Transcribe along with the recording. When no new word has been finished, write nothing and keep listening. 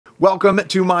Welcome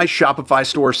to my Shopify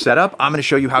store setup. I'm going to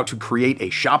show you how to create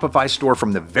a Shopify store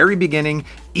from the very beginning.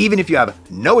 Even if you have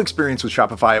no experience with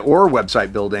Shopify or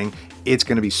website building, it's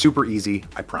going to be super easy,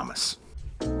 I promise.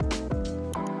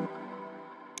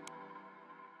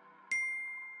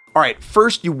 All right,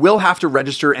 first you will have to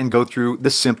register and go through the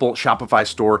simple Shopify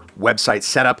store website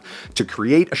setup. To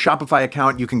create a Shopify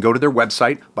account, you can go to their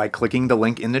website by clicking the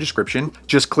link in the description.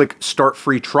 Just click Start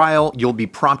Free Trial. You'll be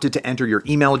prompted to enter your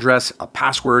email address, a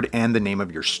password, and the name of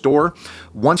your store.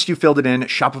 Once you filled it in,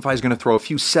 Shopify is going to throw a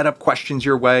few setup questions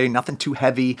your way, nothing too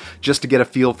heavy, just to get a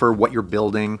feel for what you're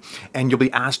building. And you'll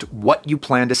be asked what you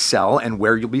plan to sell and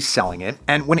where you'll be selling it.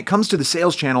 And when it comes to the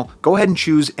sales channel, go ahead and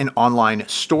choose an online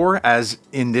store. As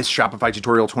in this Shopify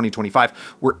tutorial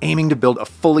 2025, we're aiming to build a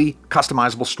fully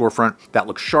customizable storefront that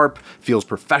looks sharp, feels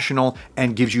professional,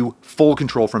 and gives you full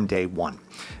control from day one.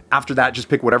 After that, just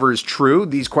pick whatever is true.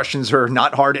 These questions are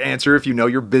not hard to answer if you know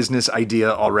your business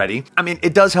idea already. I mean,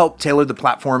 it does help tailor the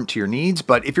platform to your needs,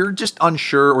 but if you're just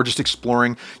unsure or just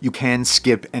exploring, you can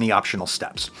skip any optional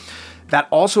steps. That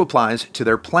also applies to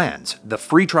their plans. The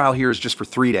free trial here is just for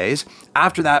 3 days.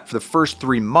 After that, for the first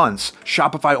 3 months,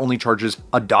 Shopify only charges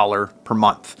 $1 per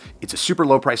month. It's a super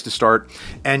low price to start,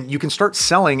 and you can start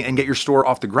selling and get your store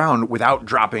off the ground without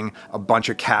dropping a bunch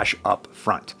of cash up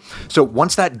front. So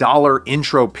once that $1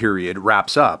 intro period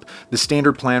wraps up, the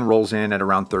standard plan rolls in at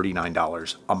around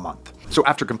 $39 a month. So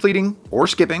after completing or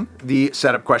skipping the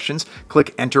setup questions,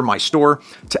 click Enter My Store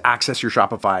to access your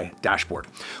Shopify dashboard,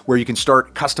 where you can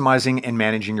start customizing and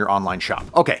managing your online shop.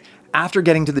 Okay, after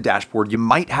getting to the dashboard, you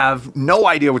might have no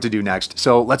idea what to do next,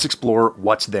 so let's explore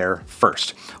what's there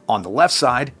first. On the left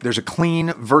side, there's a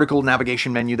clean vertical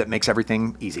navigation menu that makes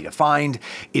everything easy to find.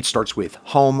 It starts with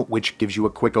Home, which gives you a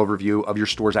quick overview of your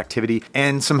store's activity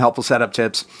and some helpful setup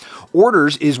tips.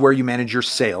 Orders is where you manage your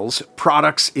sales.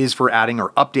 Products is for adding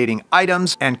or updating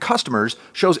items, and Customers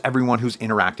shows everyone who's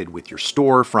interacted with your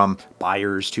store, from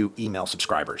buyers to email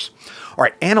subscribers. All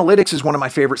right, Analytics is one of my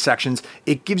favorite sections.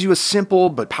 It gives you a simple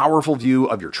but powerful view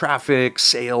of your traffic,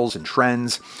 sales, and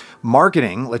trends.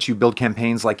 Marketing lets you build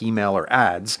campaigns like email or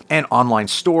ads. And Online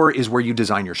Store is where you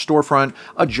design your storefront,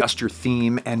 adjust your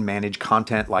theme, and manage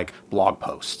content like blog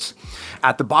posts.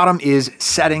 At the bottom is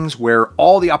Settings, where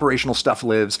all the operational stuff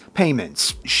lives: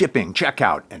 payments, shipping,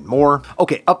 checkout, and more.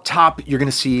 Okay, up top, you're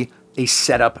gonna see a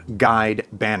setup guide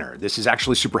banner. This is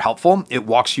actually super helpful. It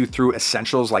walks you through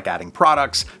essentials like adding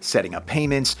products, setting up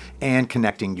payments, and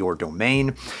connecting your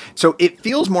domain. So it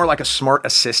feels more like a smart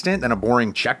assistant than a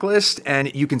boring checklist,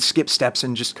 and you can skip steps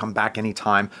and just come back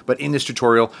anytime. But in this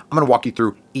tutorial, I'm gonna walk you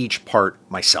through each part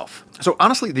myself. So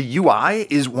honestly, the UI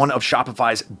is one of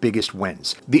Shopify's biggest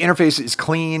wins. The interface is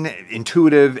clean,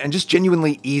 intuitive, and just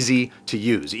genuinely easy to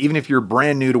use, even if you're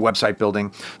brand new to website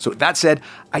building. So with that said,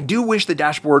 I do wish the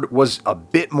dashboard was a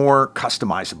bit more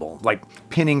customizable, like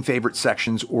pinning favorite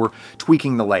sections or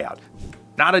tweaking the layout.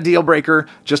 Not a deal breaker,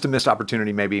 just a missed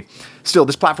opportunity maybe. Still,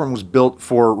 this platform was built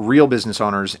for real business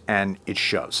owners, and it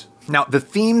shows. Now, the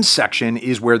themes section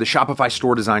is where the Shopify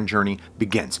store design journey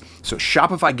begins. So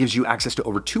Shopify gives you access to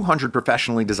over 200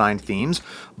 professionally designed themes,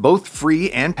 both free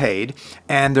and paid,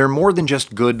 and they're more than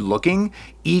just good looking.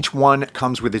 Each one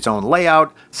comes with its own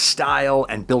layout, style,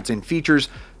 and built-in features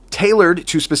tailored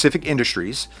to specific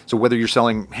industries. So whether you're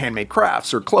selling handmade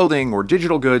crafts or clothing or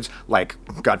digital goods, like,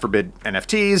 God forbid,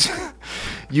 NFTs,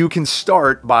 you can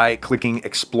start by clicking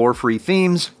Explore Free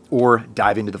Themes or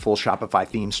dive into the full Shopify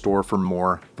theme store for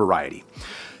more variety.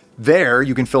 There,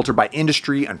 you can filter by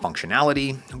industry and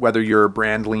functionality, whether your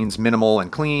brand leans minimal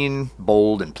and clean,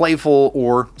 bold and playful,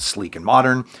 or sleek and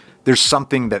modern. There's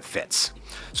something that fits.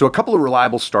 So a couple of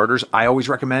reliable starters I always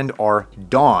recommend are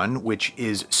Dawn, which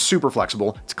is super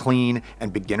flexible, it's clean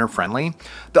and beginner friendly.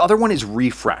 The other one is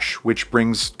Refresh, which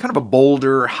brings kind of a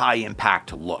bolder, high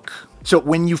impact look. So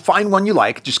when you find one you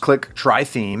like, just click Try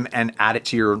Theme and add it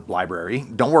to your library.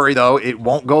 Don't worry though, it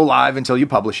won't go live until you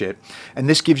publish it. And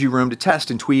this gives you room to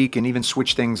test and tweak and even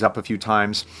switch things up a few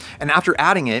times. And after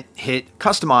adding it, hit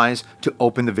Customize to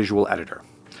open the visual editor.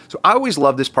 So I always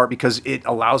love this part because it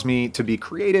allows me to be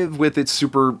creative with its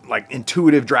super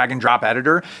intuitive drag and drop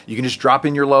editor. You can just drop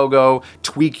in your logo,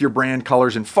 tweak your brand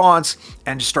colors and fonts,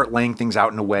 and just start laying things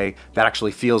out in a way that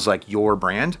actually feels like your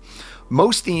brand.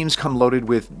 Most themes come loaded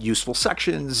with useful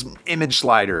sections, image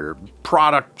slider,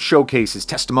 product showcases,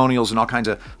 testimonials, and all kinds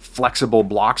of flexible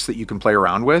blocks that you can play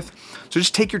around with. So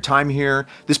just take your time here.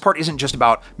 This part isn't just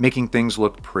about making things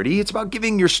look pretty, it's about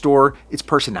giving your store its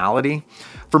personality.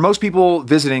 For most people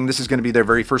visiting, this is going to be their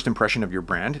very first impression of your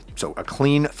brand. So a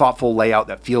clean, thoughtful layout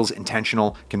that feels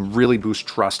intentional can really boost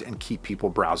trust and keep people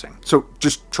browsing. So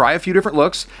just try a few different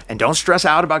looks and don't stress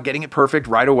out about getting it perfect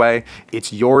right away.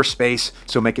 It's your space,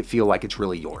 so make it feel like it's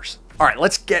really yours. All right,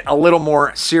 let's get a little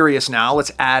more serious now.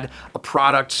 Let's add a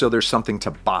product so there's something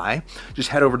to buy. Just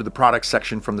head over to the product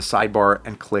section from the sidebar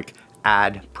and click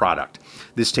Add Product.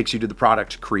 This takes you to the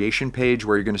product creation page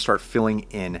where you're going to start filling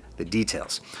in the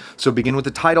details. So begin with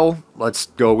the title. Let's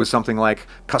go with something like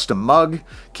custom mug.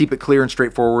 Keep it clear and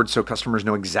straightforward so customers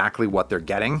know exactly what they're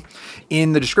getting.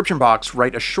 In the description box,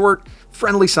 write a short,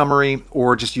 friendly summary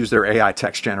or just use their AI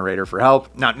text generator for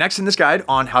help. Now, next in this guide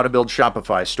on how to build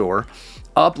Shopify store,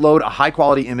 upload a high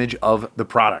quality image of the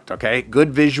product, okay?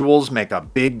 Good visuals make a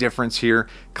big difference here.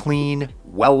 Clean,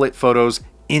 well-lit photos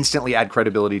instantly add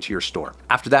credibility to your store.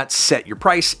 After that, set your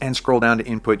price and scroll down to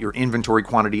input your inventory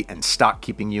quantity and stock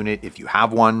keeping unit if you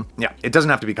have one. Yeah, it doesn't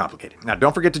have to be complicated. Now,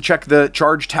 don't forget to check the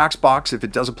charge tax box if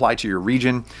it does apply to your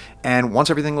region. And once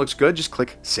everything looks good, just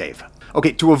click Save.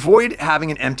 Okay, to avoid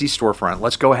having an empty storefront,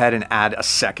 let's go ahead and add a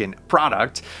second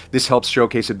product. This helps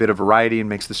showcase a bit of variety and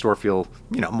makes the store feel,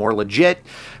 more legit.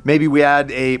 Maybe we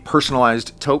add a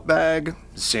personalized tote bag.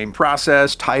 Same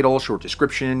process, title, short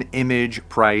description, image,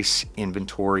 price,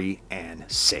 inventory, and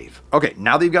save. Okay,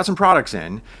 now that you've got some products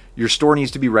in, your store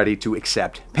needs to be ready to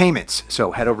accept payments.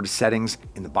 So head over to settings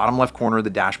in the bottom left corner of the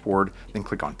dashboard, then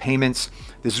click on payments.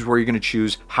 This is where you're going to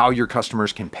choose how your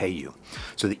customers can pay you.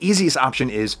 So the easiest option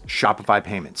is Shopify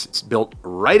Payments. It's built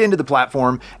right into the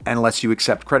platform and lets you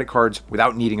accept credit cards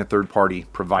without needing a third-party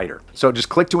provider. So just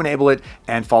click to enable it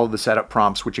and follow the setup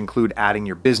prompts, which include adding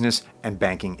your business and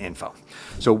banking info.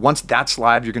 So once that's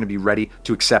live, you're going to be ready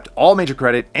to accept all major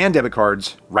credit and debit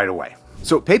cards right away.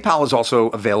 So PayPal is also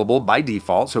available by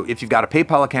default. So if you've got a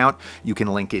PayPal account, you can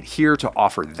link it here to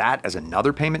offer that as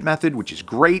another payment method, which is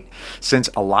great since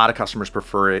a lot of customers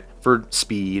prefer it for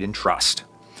speed and trust.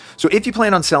 So if you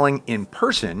plan on selling in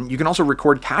person, you can also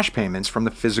record cash payments from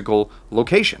the physical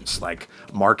locations like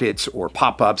markets or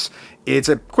pop-ups. It's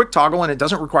a quick toggle and it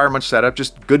doesn't require much setup,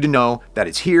 just good to know that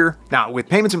it's here. Now, with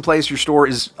payments in place, your store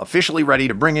is officially ready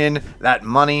to bring in that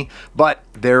money, but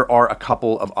there are a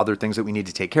couple of other things that we need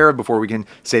to take care of before we can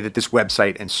say that this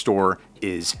website and store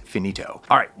is finito.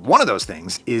 All right, one of those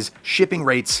things is shipping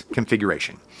rates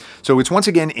configuration. So it's once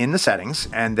again in the settings,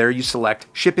 and there you select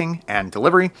shipping and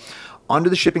delivery. Under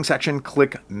the shipping section,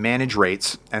 click Manage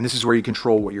Rates, and this is where you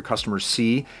control what your customers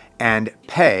see and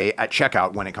pay at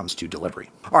checkout when it comes to delivery.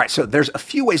 All right, so there's a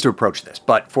few ways to approach this,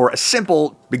 but for a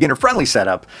simple, beginner-friendly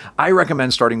setup, I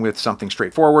recommend starting with something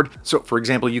straightforward. So for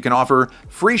example, you can offer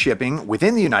free shipping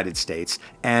within the United States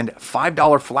and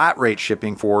 $5 flat rate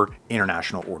shipping for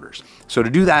international orders. So to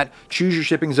do that, choose your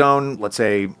shipping zone, let's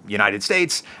say United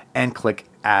States, and click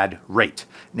Add Rate.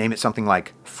 Name it something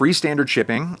like free standard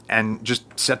shipping and just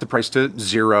set the price to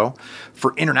 0.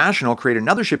 For international, create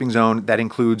another shipping zone that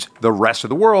includes the rest of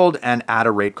the world and add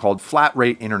a rate called flat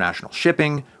rate international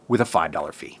shipping with a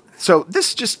 $5 fee. So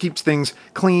this just keeps things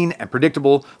clean and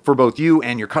predictable for both you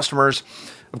and your customers.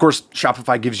 Of course,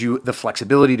 Shopify gives you the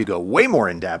flexibility to go way more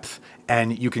in depth,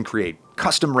 and you can create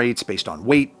custom rates based on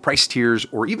weight, price tiers,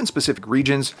 or even specific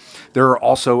regions. There are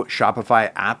also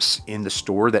Shopify apps in the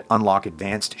store that unlock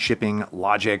advanced shipping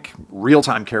logic,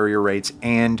 real-time carrier rates,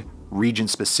 and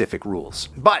region-specific rules.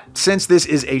 But since this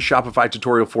is a Shopify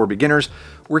tutorial for beginners,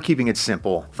 we're keeping it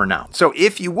simple for now. So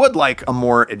if you would like a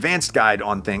more advanced guide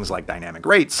on things like dynamic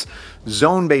rates,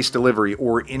 zone-based delivery,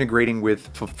 or integrating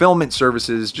with fulfillment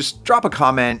services, just drop a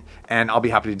comment and I'll be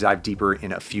happy to dive deeper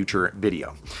in a future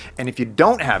video. And if you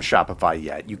don't have Shopify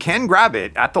yet, you can grab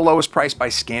it at the lowest price by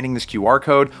scanning this QR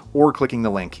code or clicking the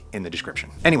link in the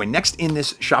description. Anyway, next in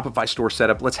this Shopify store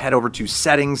setup, let's head over to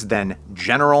Settings, then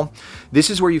General. This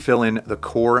is where you fill in the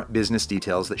core business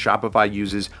details that Shopify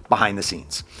uses behind the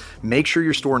scenes. Make sure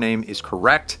your store name is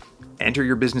correct. Enter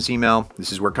your business email.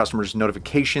 This is where customers'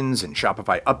 notifications and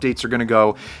Shopify updates are going to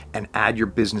go, and add your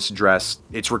business address.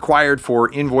 It's required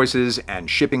for invoices and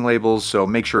shipping labels, so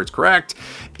make sure it's correct,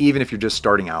 even if you're just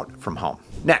starting out from home.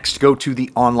 Next, go to the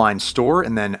online store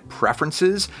and then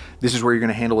preferences. This is where you're going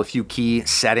to handle a few key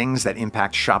settings that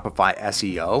impact Shopify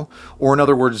SEO, or in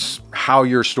other words, how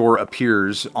your store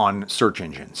appears on search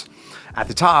engines. At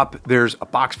the top, there's a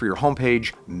box for your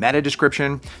homepage, meta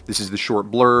description. This is the short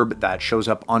blurb that shows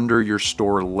up under your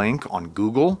store link on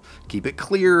Google. Keep it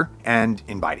clear and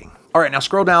inviting. All right, now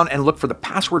scroll down and look for the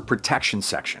password protection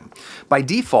section. By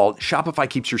default, Shopify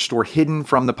keeps your store hidden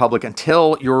from the public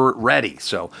until you're ready.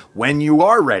 So when you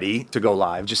are ready to go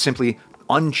live, just simply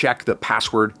uncheck the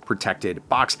password protected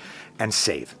box and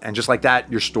save. And just like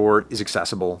that, your store is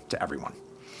accessible to everyone.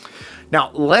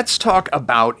 Now, let's talk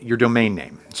about your domain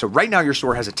name. So right now your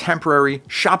store has a temporary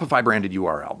Shopify branded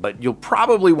URL, but you'll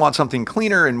probably want something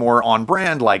cleaner and more on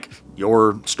brand like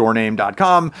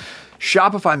yourstorename.com.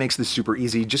 Shopify makes this super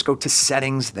easy. Just go to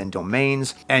settings, then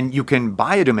domains, and you can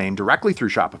buy a domain directly through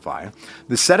Shopify.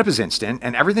 The setup is instant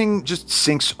and everything just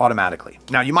syncs automatically.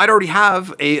 Now, you might already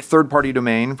have a third-party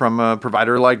domain from a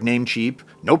provider like Namecheap.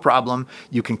 No problem.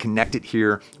 You can connect it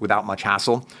here without much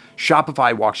hassle.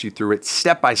 Shopify walks you through it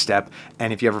step by step.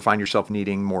 And if you ever find yourself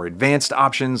needing more advanced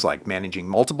options like managing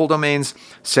multiple domains,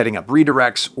 setting up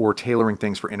redirects, or tailoring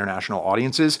things for international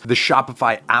audiences, the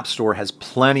Shopify App Store has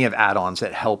plenty of add-ons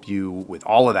that help you with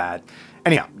all of that.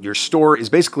 Anyhow, your store is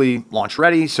basically launch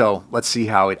ready, so let's see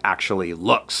how it actually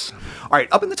looks. All right,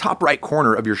 up in the top right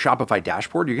corner of your Shopify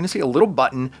dashboard, you're gonna see a little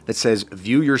button that says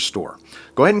View Your Store.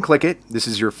 Go ahead and click it. This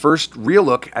is your first real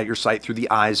look at your site through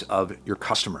the eyes of your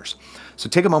customers. So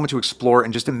take a moment to explore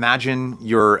and just imagine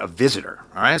you're a visitor,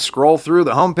 all right? Scroll through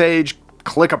the homepage,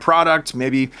 click a product,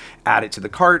 maybe add it to the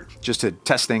cart just to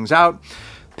test things out.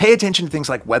 Pay attention to things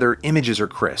like whether images are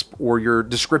crisp or your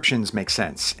descriptions make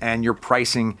sense and your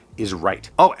pricing is right.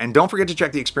 Oh, and don't forget to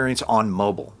check the experience on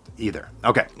mobile either.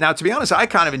 Okay, now to be honest, I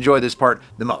kind of enjoy this part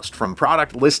the most. From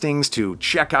product listings to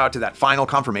checkout to that final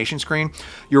confirmation screen,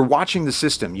 you're watching the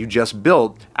system you just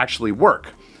built actually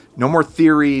work. No more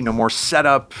theory, no more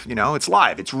setup, it's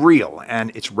live, it's real,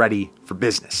 and it's ready for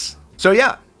business. So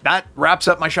yeah, that wraps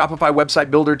up my Shopify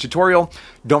website builder tutorial.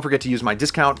 Don't forget to use my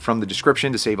discount from the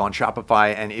description to save on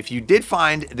Shopify. And if you did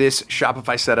find this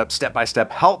Shopify setup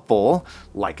step-by-step helpful,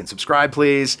 like and subscribe,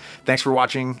 please. Thanks for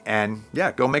watching, and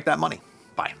yeah, go make that money.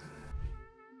 Bye.